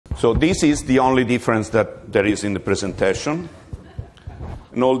So this is the only difference that there is in the presentation.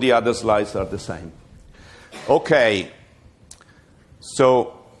 And all the other slides are the same. Okay.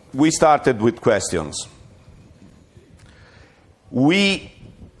 So we started with questions.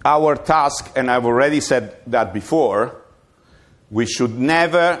 Our task, and I've already said that before, we should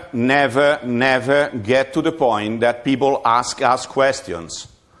never, never, never get to the point that people ask us questions.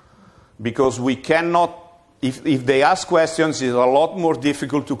 Because we cannot, if they ask questions, it's a lot more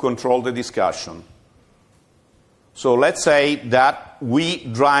difficult to control the discussion. So let's say that we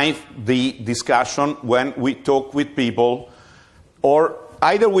drive the discussion when we talk with people, or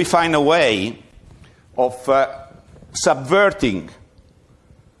either we find a way of subverting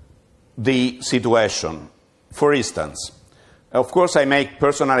the situation. For instance, of course I make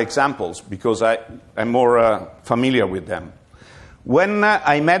personal examples because I'm more familiar with them. When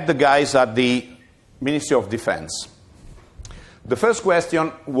I met the guys at the Ministry of Defense, the first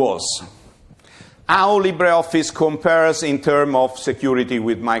question was how LibreOffice compares in terms of security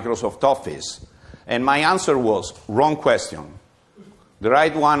with Microsoft Office. And my answer was, wrong question. The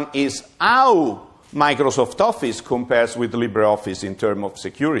right one is how Microsoft Office compares with LibreOffice in terms of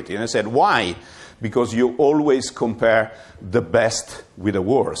security. And I said, why? Because you always compare the best with the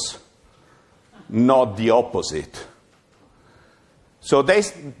worst, not the opposite. So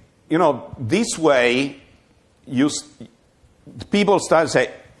this way, people start to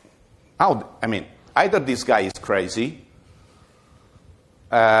say, either this guy is crazy,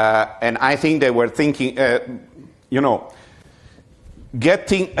 and I think they were thinking,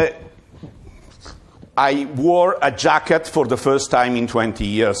 I wore a jacket for the first time in 20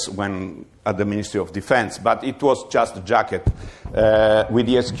 years when at the Ministry of Defense, but it was just a jacket. With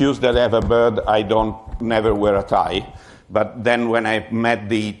the excuse that I have a bird, I never wear a tie. But then when I met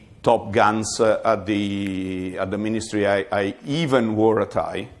the top guns at the ministry, I even wore a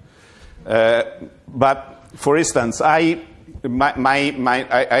tie. But for instance, I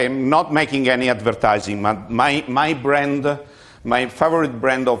am not making any advertising. My brand, my favorite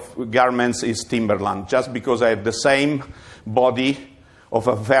brand of garments is Timberland, just because I have the same body of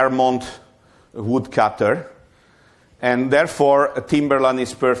a Vermont woodcutter, and therefore a Timberland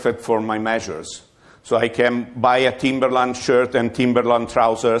is perfect for my measures. So I can buy a Timberland shirt and Timberland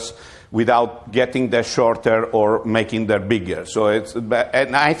trousers without getting them shorter or making them bigger. So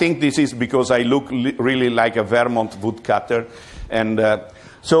and I think this is because I look really like a Vermont woodcutter. And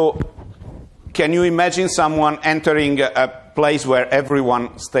so can you imagine someone entering a place where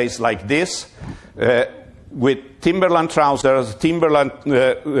everyone stays like this, with Timberland trousers, Timberland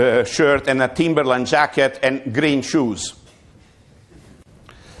shirt, and a Timberland jacket, and green shoes?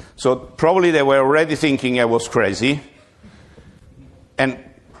 So probably they were already thinking I was crazy. And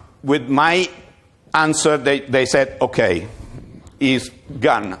with my answer, they said, okay, he's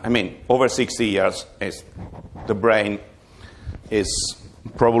gone. Over 60 years, the brain is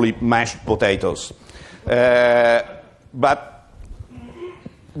probably mashed potatoes. But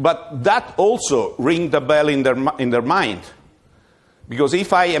that also rings the bell in their mind. Because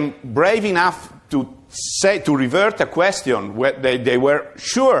if I am brave enough to revert a question where they were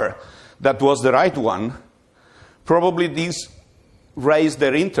sure that was the right one, probably this raised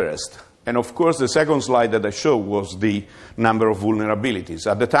their interest. And of course, the second slide that I showed was the number of vulnerabilities.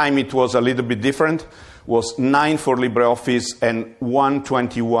 At the time, it was a little bit different. It was 9 for LibreOffice and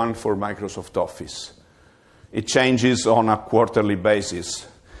 121 for Microsoft Office. It changes on a quarterly basis.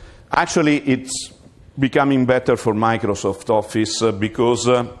 Actually, it's becoming better for Microsoft Office because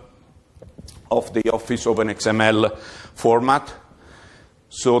of the Office Open XML format.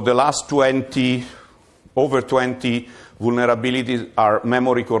 So the last over 20 vulnerabilities are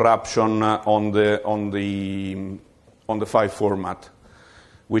memory corruption on the file format,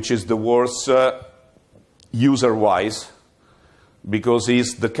 which is the worst user-wise, because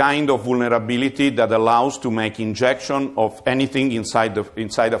it's the kind of vulnerability that allows to make injection of anything inside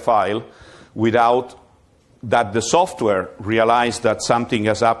a file without that the software realizes that something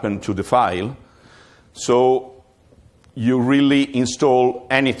has happened to the file. So you really install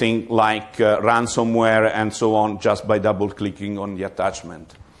anything like ransomware and so on just by double-clicking on the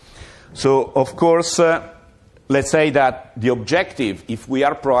attachment. So, of course, let's say that the objective, if we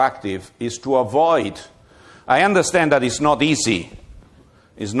are proactive, is to avoid. I understand that it's not easy.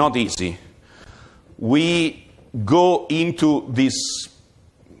 It's not easy. We go into these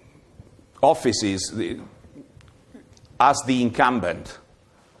offices as the incumbent.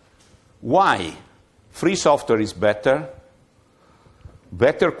 Why? Free software is better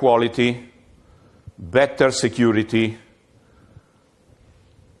quality, better security,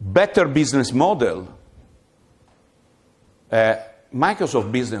 better business model.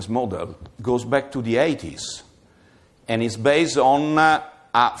 Microsoft business model goes back to the 80s, and is based on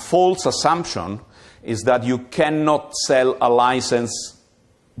a false assumption, is that you cannot sell a license,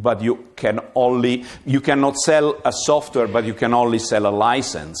 but you cannot sell a software, but you can only sell a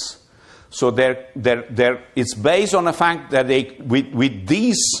license. So it's based on the fact that with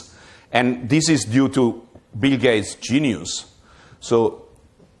this, and this is due to Bill Gates' genius. So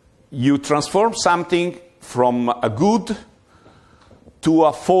you transform something from a good to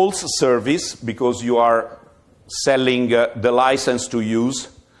a false service because you are selling the license to use,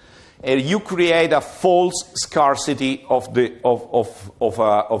 and you create a false scarcity of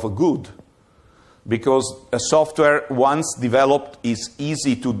a good, because a software once developed is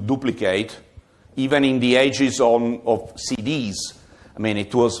easy to duplicate, even in the ages of CDs. I mean,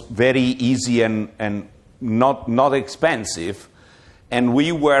 it was very easy and not expensive, and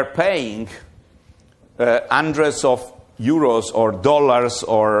we were paying hundreds of euros or dollars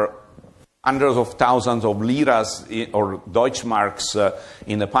or hundreds of thousands of liras or Deutschmarks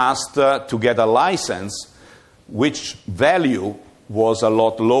in the past to get a license, which value was a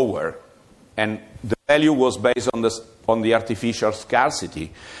lot lower, and the value was based on the artificial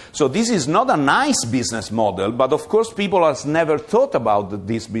scarcity. So this is not a nice business model, but of course people have never thought about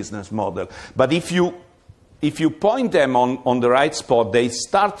this business model. But if you point them on the right spot, they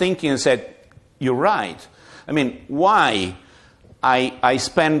start thinking and said, you're right. I mean, why I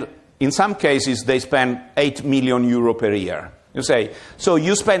spend, in some cases they spend 8 million euro per year. You say, so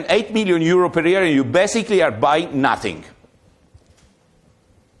you spend 8 million euro per year and you basically are buying nothing.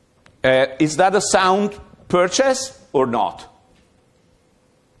 Is that a sound purchase or not?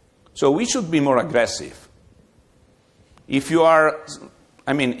 So we should be more aggressive. If you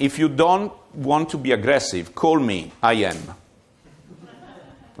don't want to be aggressive, call me, I am.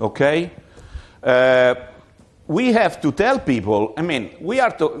 Okay? We have to tell people, I mean, we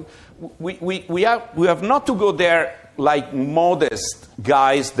have not to go there like modest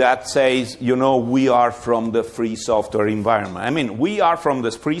guys that says, we are from the free software environment. I mean, we are from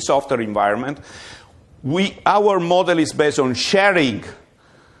the free software environment. Our model is based on sharing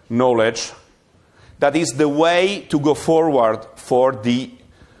knowledge. That is the way to go forward for the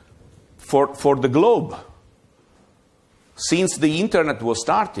globe. Since the internet was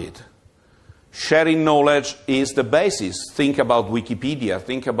started, sharing knowledge is the basis. Think about Wikipedia.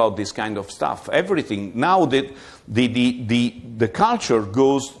 Think about this kind of stuff. Everything. Now the culture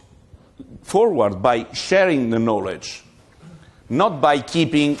goes forward by sharing the knowledge, not by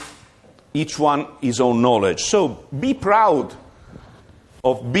keeping each one his own knowledge. So be proud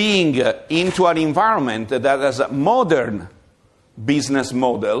of being into an environment that has a modern business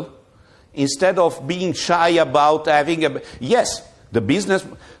model, instead of being shy about having a... Yes,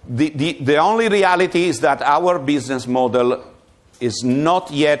 the only reality is that our business model is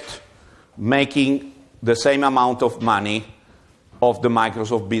not yet making the same amount of money of the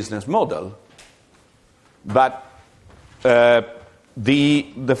Microsoft business model. But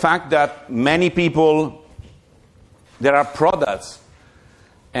the fact that many people, there are products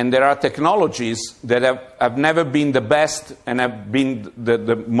and there are technologies that have never been the best and have been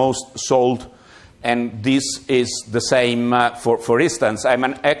the most sold. And this is the same, for instance, I'm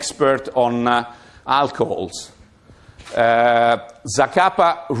an expert on alcohols.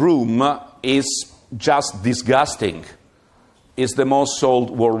 Zacapa Room is just disgusting. It's the most sold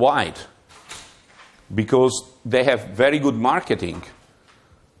worldwide because they have very good marketing.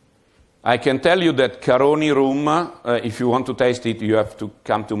 I can tell you that Caroni Room, if you want to taste it, you have to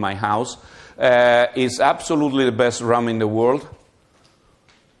come to my house, is absolutely the best rum in the world.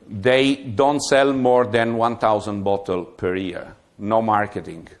 They don't sell more than 1,000 bottles per year. No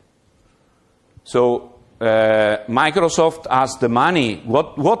marketing. So Microsoft has the money.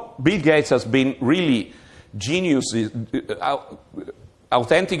 What Bill Gates has been really genius,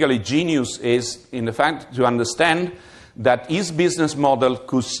 authentically genius, is in the fact to understand that his business model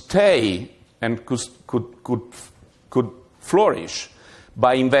could stay and could flourish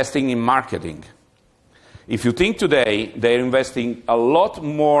by investing in marketing. If you think today, they're investing a lot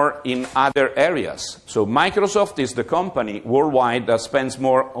more in other areas. So Microsoft is the company worldwide that spends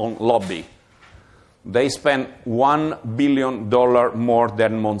more on lobby. They spend $1 billion more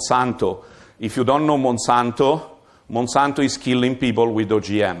than Monsanto. If you don't know Monsanto is killing people with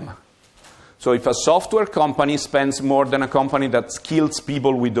OGM. So if a software company spends more than a company that kills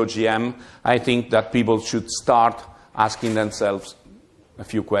people with OGM, I think that people should start asking themselves a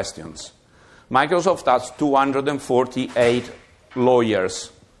few questions. Microsoft has 248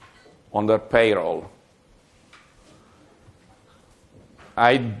 lawyers on their payroll.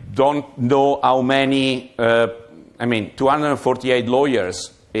 I don't know how many I mean, 248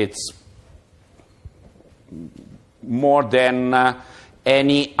 lawyers, it's more than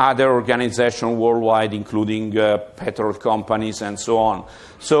any other organization worldwide, including petrol companies and so on.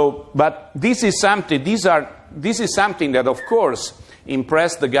 So, but this is something. This is something that, of course,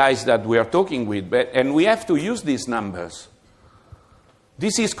 impressed the guys that we are talking with, and we have to use these numbers.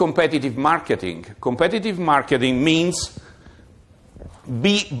 This is competitive marketing. Competitive marketing means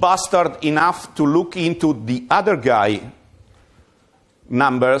be bastard enough to look into the other guy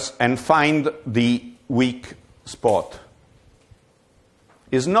numbers and find the weak spot.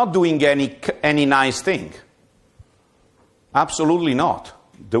 It's not doing any nice thing. Absolutely not.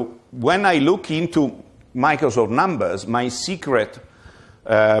 When I look into Microsoft numbers, my secret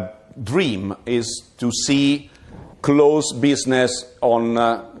dream is to see close business on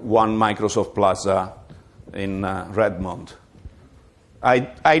one Microsoft Plaza in Redmond.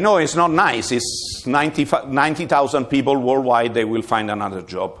 I know it's not nice. It's 90,000 people worldwide. They will find another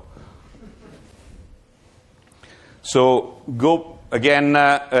job. So go again.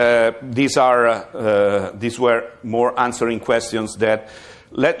 These were more answering questions. That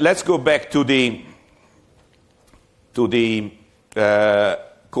let's go back to the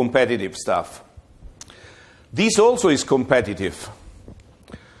competitive stuff. This also is competitive.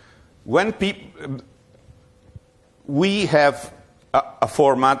 When we have a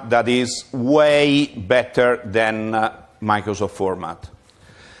format that is way better than Microsoft format.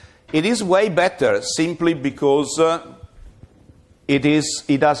 It is way better simply because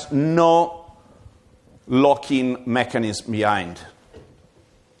it has no lock-in mechanism behind.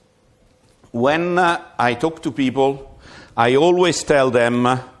 When I talk to people, I always tell them,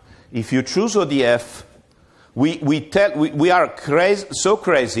 if you choose ODF, we are so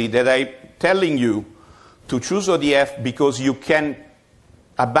crazy that I'm telling you to choose ODF because you can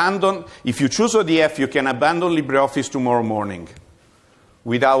abandon, if you choose ODF, you can abandon LibreOffice tomorrow morning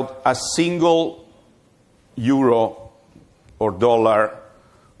without a single euro or dollar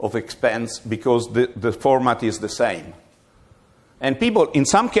of expense because the format is the same. And people, in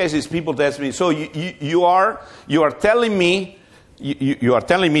some cases, people tell me, so you are telling me you are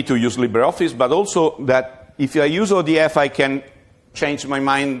telling me to use LibreOffice, but also that if I use ODF, I can change my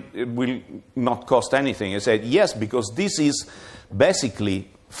mind. It will not cost anything. I said yes, because this is basically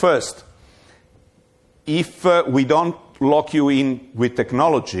first. If we don't lock you in with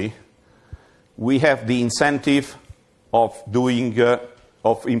technology, we have the incentive of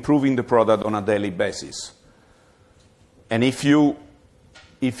improving the product on a daily basis. And if you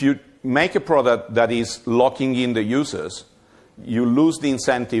make a product that is locking in the users, you lose the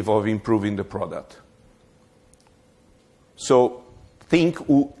incentive of improving the product. So think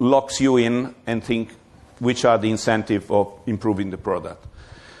who locks you in and think which are the incentive of improving the product.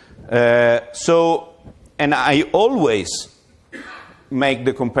 And I always make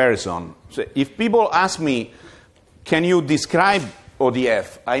the comparison. So if people ask me, can you describe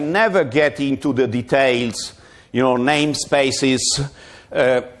ODF? I never get into the details, namespaces.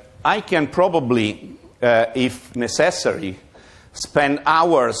 I can probably, if necessary, spend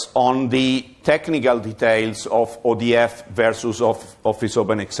hours on the technical details of ODF versus Office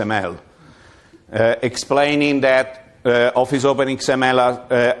OpenXML, explaining that Office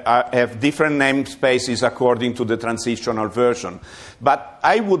OpenXML have different namespaces according to the transitional version. But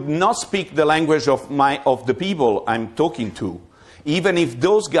I would not speak the language of the people I'm talking to, even if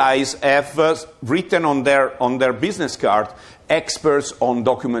those guys have written on their business card, experts on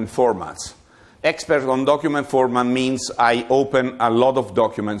document formats. Expert on document format means I open a lot of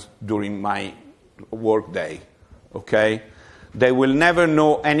documents during my work day, okay? They will never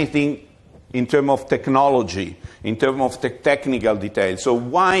know anything in terms of technology, in terms of technical details. So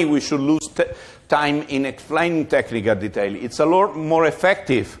why we should lose time in explaining technical detail? It's a lot more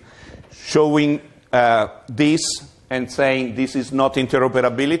effective showing this and saying this is not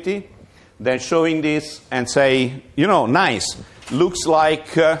interoperability than showing this and say, nice, looks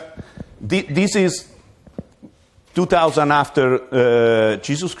like this is 2000 after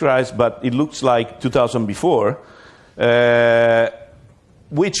Jesus Christ, but it looks like 2000 before,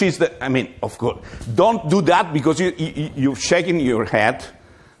 which is of course, don't do that because you're shaking your head.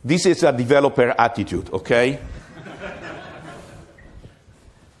 This is a developer attitude, okay?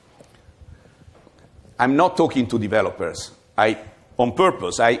 I'm not talking to developers. On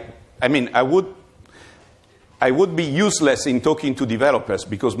purpose. I would be useless in talking to developers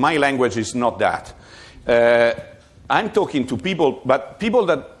because my language is not that. I'm talking to people, but people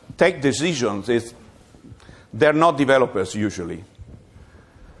that take decisions, they're not developers usually.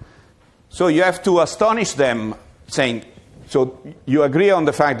 So you have to astonish them saying, So you agree on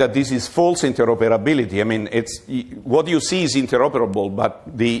the fact that this is false interoperability. I mean, what you see is interoperable,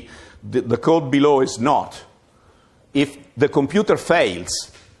 but the code below is not. If the computer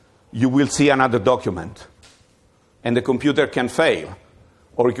fails, you will see another document, and the computer can fail.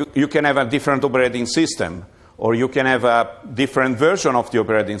 Or you can have a different operating system, or you can have a different version of the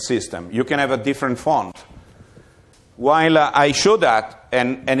operating system. You can have a different font. While I show that,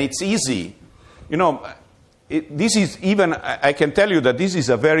 and it's easy, you know, this is even, I can tell you that this is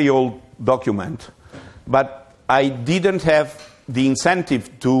a very old document, but I didn't have the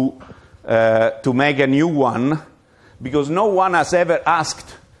incentive to make a new one, because no one has ever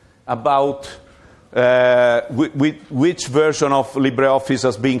asked about which version of LibreOffice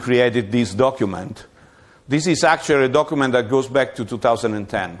has been created this document. This is actually a document that goes back to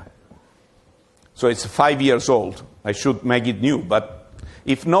 2010. So it's 5 years old. I should make it new. But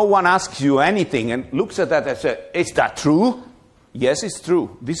if no one asks you anything and looks at that and says, is that true? Yes, it's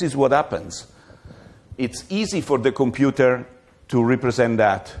true. This is what happens. It's easy for the computer to represent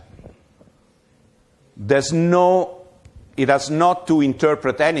that. It has not to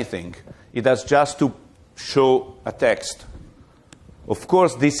interpret anything. It has just to show a text. Of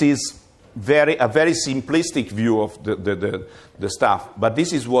course, this is a very simplistic view of the stuff, but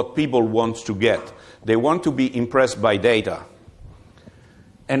this is what people want to get. They want to be impressed by data.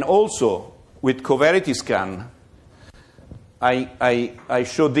 And also, with Coverity Scan, I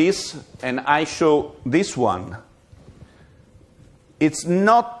show this, and I show this one. It's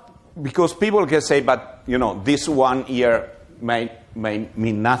not because people can say, but, you know, this one here may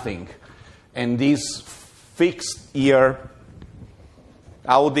mean nothing. And this fixed here,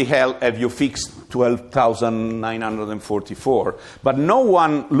 how the hell have you fixed 12,944? But no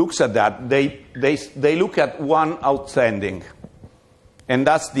one looks at that. They look at one outstanding. And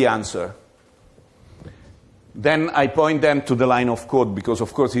that's the answer. Then I point them to the line of code, because,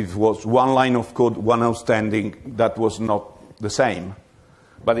 of course, if it was one line of code, one outstanding, that was not the same.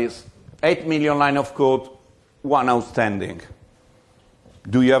 But it's 8 million line of code, one outstanding.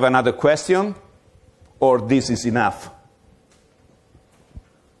 Do you have another question? Or this is enough?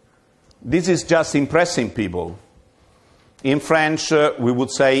 This is just impressing people. In French, we would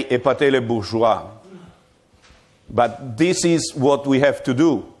say épater les bourgeois. But this is what we have to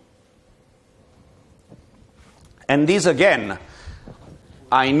do. And this, again,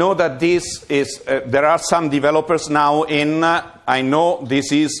 I know that this is, there are some developers now in, I know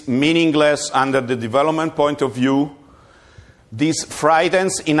this is meaningless under the development point of view. This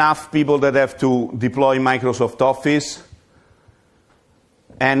frightens enough people that have to deploy Microsoft Office.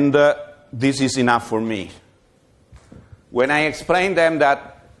 And this is enough for me. When I explain them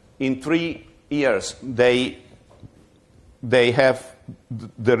that in 3 years they have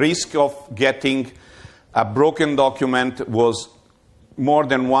the risk of getting a broken document was more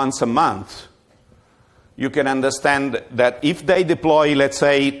than once a month, you can understand that if they deploy, let's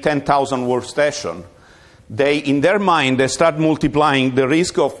say, 10,000 workstations, in their mind, they start multiplying the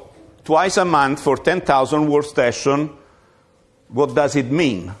risk of twice a month for 10,000 workstations. What does it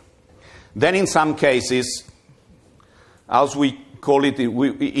mean? Then in some cases, as we call it,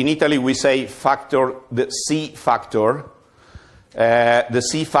 in Italy we say factor, the C factor. The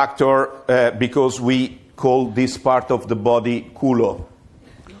C factor because we call this part of the body culo.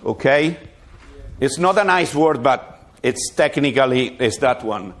 Okay? It's not a nice word, but it's technically that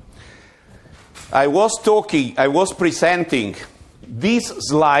one. I was presenting this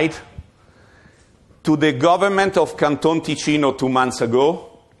slide to the government of Canton Ticino 2 months ago.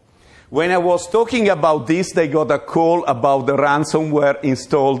 When I was talking about this, they got a call about the ransomware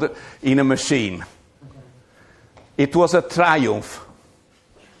installed in a machine. It was a triumph.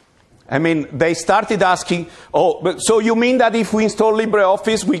 I mean, they started asking, so you mean that if we install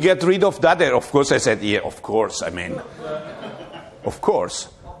LibreOffice, we get rid of that? And of course, I said, yeah, of course. I mean, of course.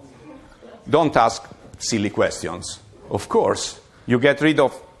 Don't ask silly questions. Of course. You get rid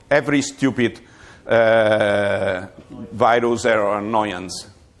of every stupid virus or annoyance.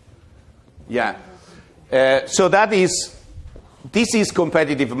 Yeah. So this is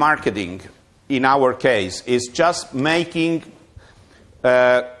competitive marketing in our case. It's just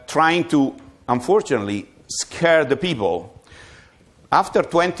trying to, unfortunately, scare the people. After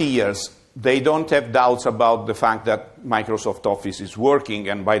 20 years, they don't have doubts about the fact that Microsoft Office is working,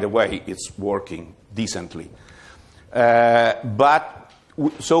 and by the way, it's working decently.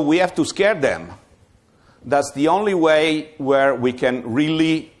 So we have to scare them. That's the only way where we can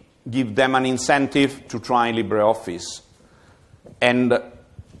really give them an incentive to try LibreOffice. And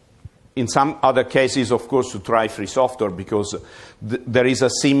in some other cases, of course, to try free software, because there is a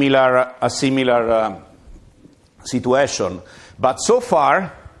similar situation. But so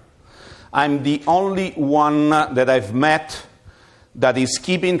far, I'm the only one that I've met that is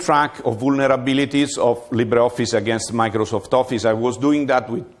keeping track of vulnerabilities of LibreOffice against Microsoft Office. I was doing that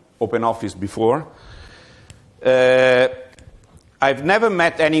with OpenOffice before. I've never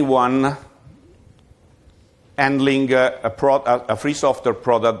met anyone handling a free software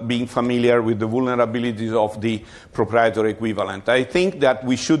product being familiar with the vulnerabilities of the proprietary equivalent. I think that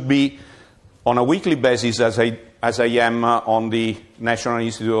we should be, on a weekly basis, as I am on the National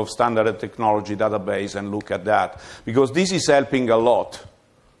Institute of Standard and Technology database, and look at that, because this is helping a lot.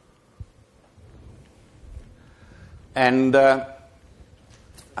 And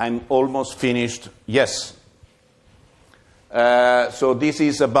I'm almost finished. Yes. So this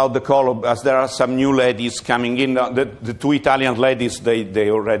is about the call, as there are some new ladies coming in. The two Italian ladies, they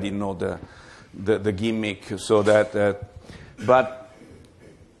already know the gimmick. So that, but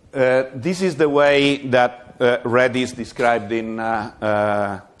this is the way that red is described with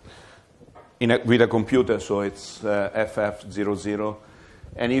a computer. So it's FF00.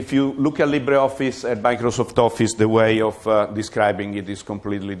 And if you look at LibreOffice at Microsoft Office, the way of describing it is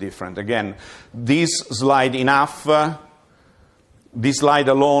completely different. Again, this slide this slide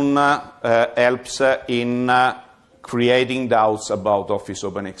alone helps in creating doubts about Office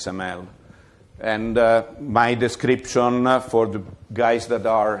OpenXML. And my description for the guys that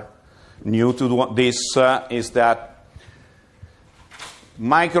are new to this is that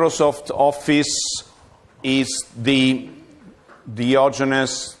Microsoft Office is the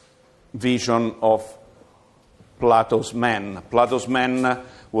Diogenes vision of Plato's man. Plato's man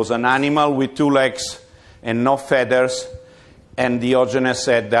was an animal with 2 legs and no feathers. And Diogenes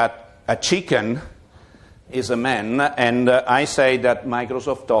said that a chicken is a man, and I say that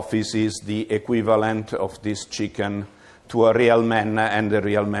Microsoft Office is the equivalent of this chicken to a real man, and the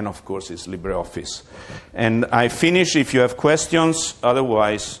real man, of course, is LibreOffice. And I finish if you have questions.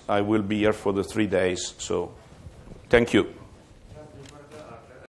 Otherwise, I will be here for the 3 days. So, thank you.